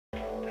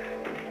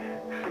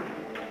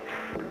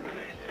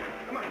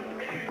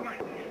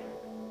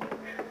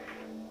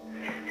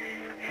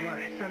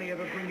Sonny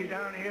ever bring you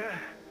down here?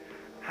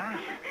 Huh?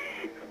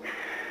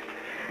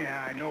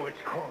 Yeah, I know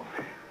it's cold.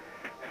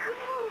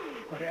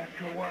 But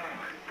after a while,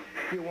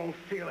 you won't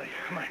feel it.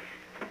 Come on.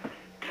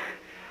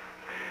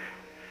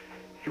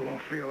 You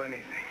won't feel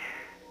anything.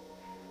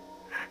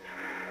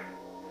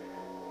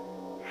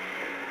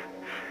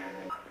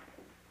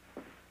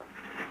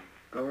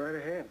 Go right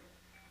ahead.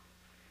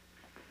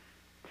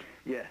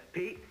 Yeah,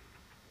 Pete?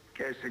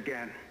 Guess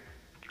again.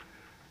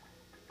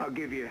 I'll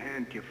give you a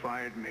hint. You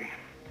fired me.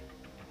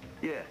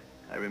 Yeah,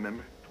 I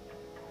remember.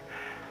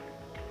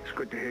 It's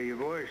good to hear your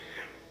voice.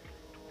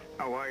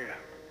 How are you?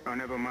 Oh,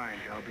 never mind.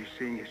 I'll be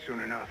seeing you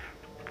soon enough.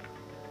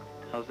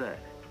 How's that?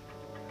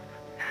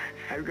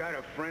 I've got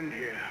a friend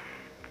here.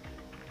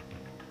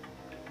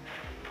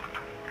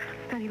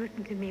 Sonny,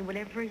 listen to me.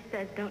 Whatever he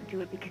says, don't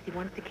do it because he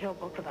wants to kill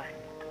both of us.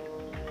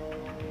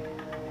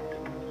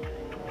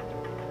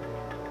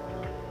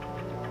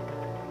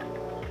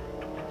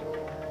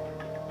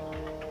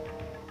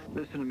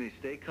 Listen to me.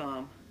 Stay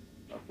calm.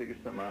 I'll figure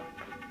something out.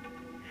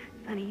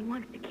 Sonny, he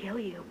wants to kill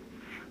you.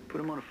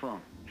 Put him on the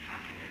phone.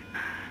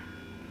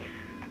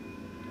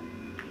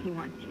 He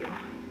wants you.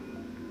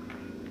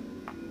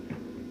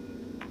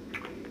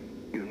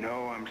 You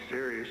know I'm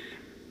serious.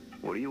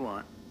 What do you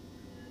want?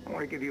 I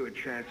want to give you a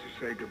chance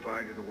to say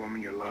goodbye to the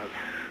woman you love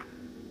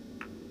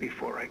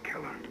before I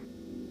kill her.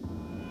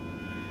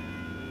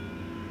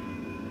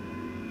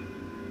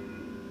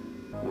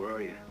 Where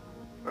are you?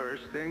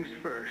 First things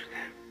first.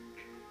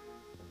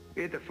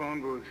 Be at the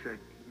phone booth at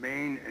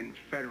Main and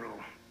Federal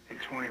in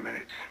 20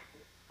 minutes.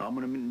 I'm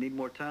gonna need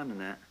more time than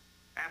that.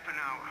 Half an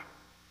hour.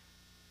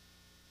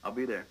 I'll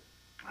be there.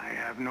 I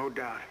have no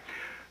doubt.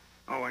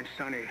 Oh, and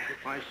Sonny,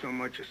 if I so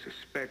much as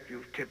suspect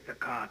you've tipped the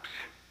cops,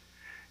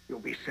 you'll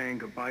be saying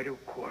goodbye to a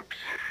corpse.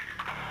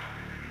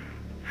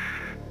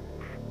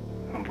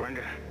 Oh,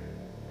 Brenda,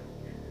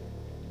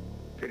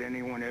 did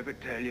anyone ever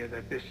tell you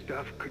that this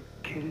stuff could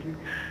kill you?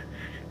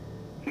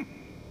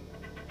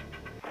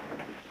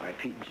 All right,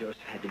 Pete and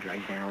Joseph had to drag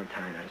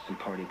Valentine out of some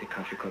party at the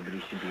country club, but he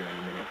should be here in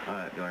a minute.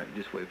 All right,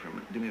 just wait for a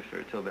minute. Do me a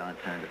favor, tell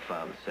Valentine to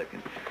file the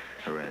second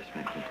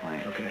harassment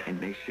complaint. Okay.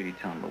 And make sure you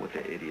tell him about what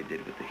that idiot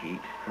did with the heat.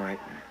 All right,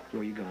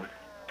 where are you going?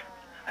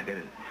 I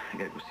gotta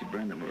go see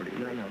Brenda. I'm already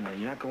late. No,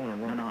 you're not going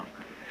alone. No.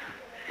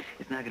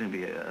 It's not gonna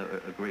be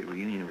a great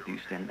reunion with you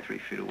standing 3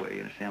 feet away.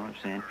 You understand what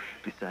I'm saying?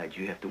 Besides,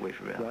 you have to wait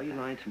for Valentine. Well, you're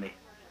lying to me.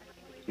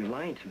 You're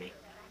lying to me.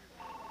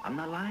 I'm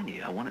not lying to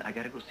you. I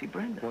gotta go see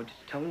Brenda. Well,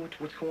 just tell me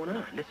what's going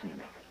on. Listen to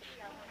me.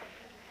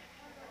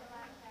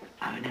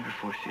 I would never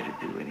force you to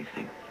do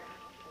anything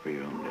for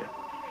your own good.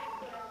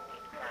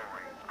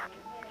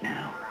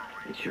 Now,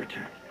 it's your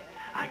turn.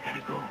 I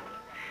gotta go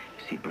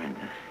see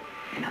Brenda,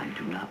 and I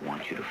do not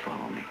want you to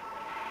follow me.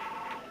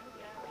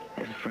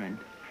 As a friend,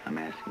 I'm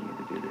asking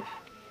you to do this.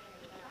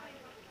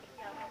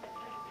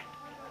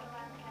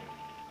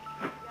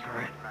 All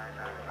right.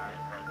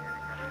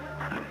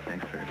 All right,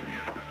 thanks for everything.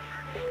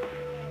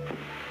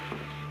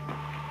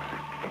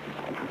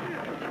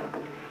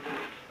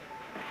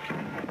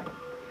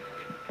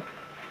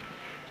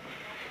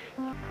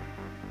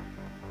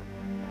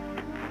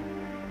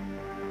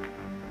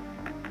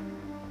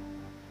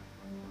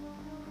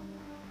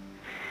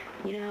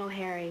 You know,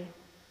 Harry,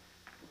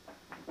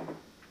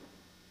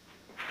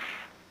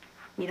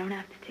 you don't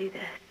have to do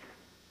this.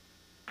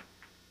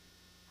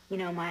 You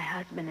know, my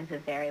husband is a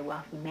very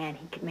wealthy man.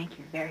 He could make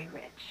you very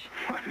rich.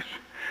 What?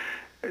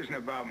 Isn't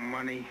about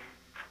money.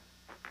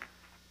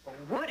 Well,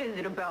 what is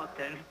it about,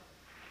 then?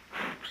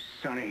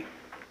 Sonny.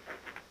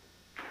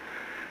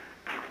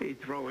 He'd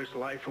throw his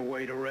life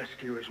away to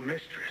rescue his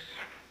mistress,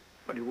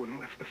 but he wouldn't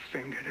lift a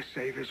finger to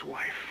save his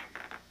wife.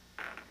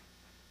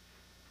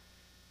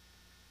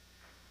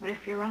 What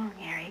if you're wrong,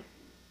 Harry?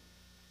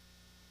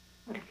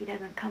 What if he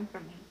doesn't come for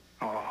me?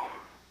 Oh,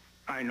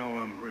 I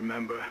know him,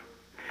 remember?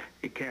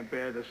 He can't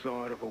bear the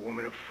thought of a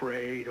woman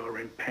afraid or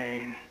in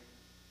pain.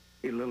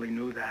 Lily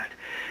knew that.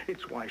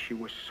 It's why she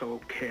was so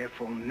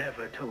careful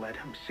never to let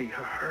him see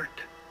her hurt.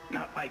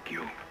 Not like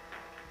you.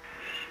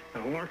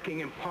 And lurking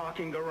in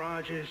parking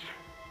garages,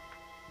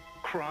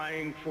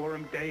 crying for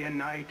him day and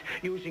night,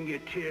 using your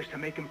tears to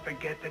make him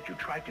forget that you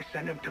tried to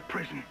send him to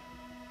prison.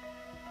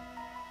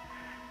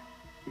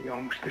 He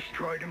almost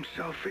destroyed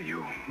himself for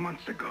you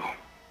months ago.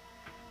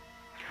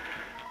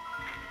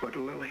 But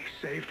Lily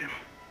saved him.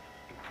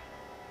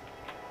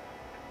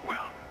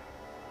 Well,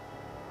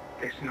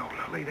 there's no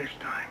Lily this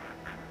time.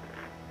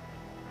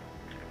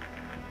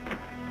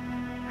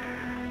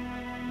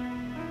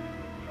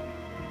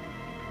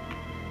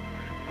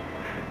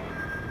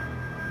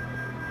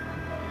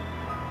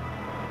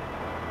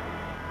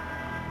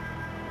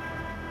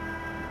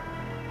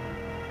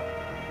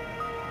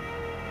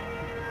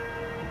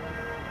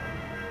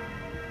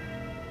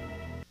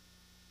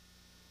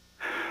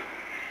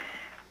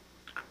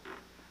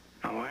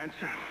 No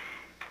answer.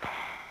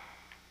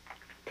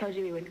 Told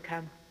you he wouldn't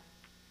come.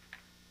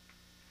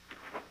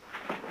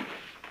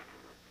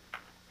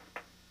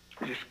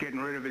 Just getting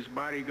rid of his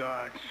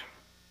bodyguards.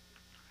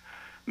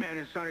 Man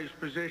in Sonny's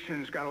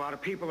position's got a lot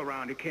of people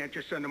around. He can't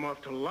just send them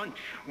off to lunch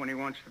when he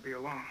wants to be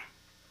alone.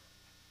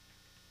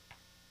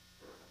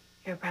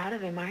 You're proud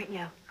of him, aren't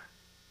you?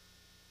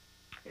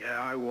 Yeah,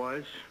 I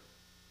was.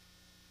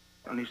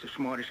 Sonny's the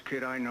smartest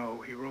kid I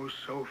know. He rose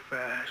so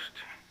fast.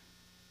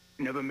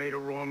 He never made a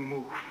wrong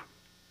move.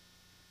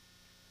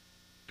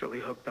 Till he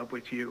hooked up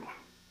with you.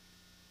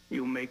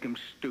 You make him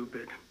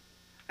stupid.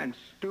 And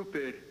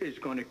stupid is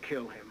gonna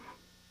kill him.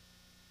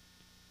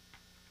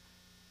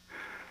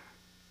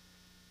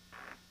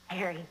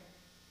 Harry.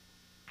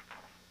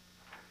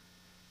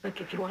 Look,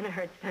 if you want to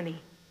hurt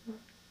Sonny,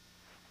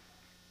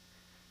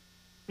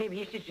 maybe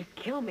you should just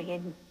kill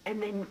me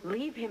and then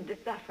leave him to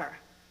suffer.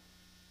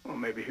 Or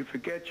maybe he'll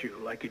forget you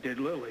like he did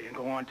Lily and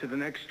go on to the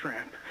next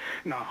tramp.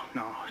 No.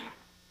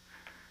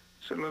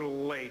 It's a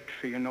little late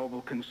for your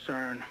noble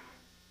concern.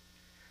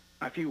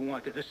 If you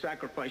wanted to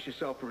sacrifice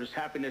yourself for his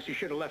happiness, you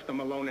should have left him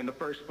alone in the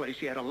first place.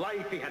 He had a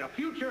life, he had a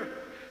future.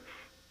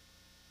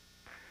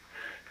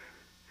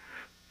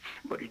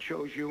 But he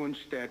chose you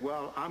instead.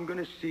 Well, I'm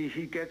gonna see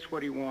he gets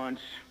what he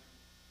wants.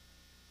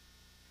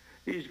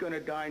 He's gonna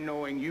die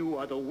knowing you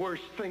are the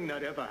worst thing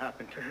that ever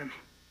happened to him.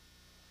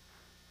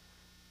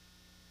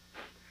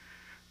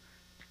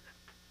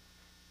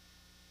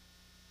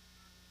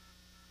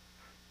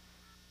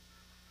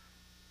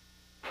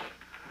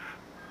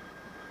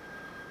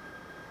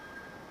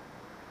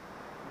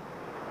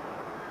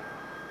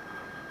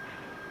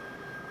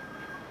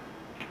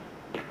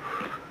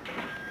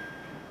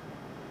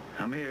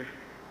 I'm here.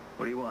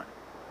 What do you want?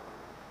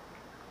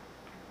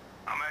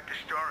 I'm at the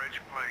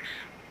storage place.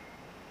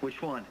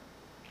 Which one?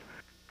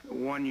 The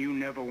one you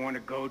never want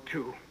to go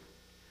to.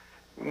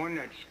 The one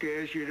that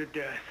scares you to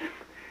death.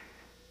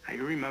 Now,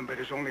 you remember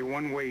there's only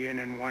one way in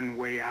and one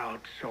way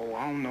out, so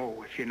I'll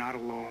know if you're not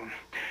alone.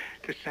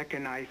 The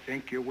second I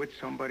think you're with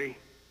somebody,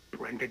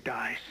 Brenda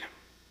dies.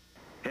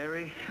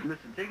 Harry,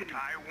 listen, take it...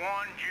 I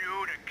warned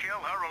you to kill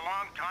her a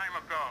long time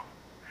ago.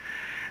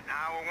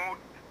 Now, it won't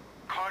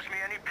cause me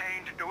any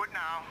pain to do it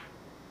now.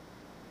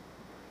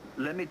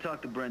 Let me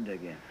talk to Brenda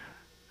again.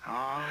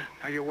 Oh,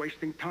 now you're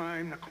wasting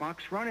time. The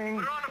clock's running.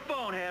 Put her on the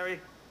phone, Harry.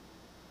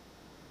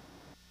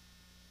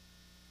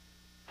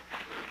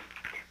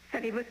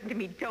 Sonny, listen to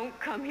me. Don't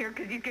come here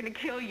because he's going to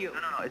kill you.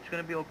 No. It's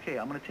going to be okay.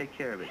 I'm going to take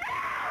care of it.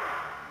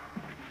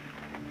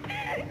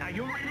 Now,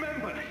 you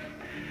remember.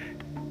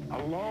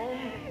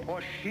 Alone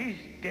or she's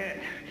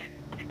dead.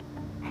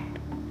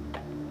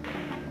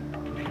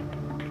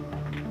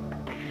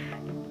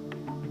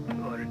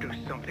 You ought to do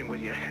something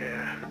with your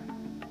hair.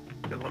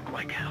 You look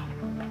like hell.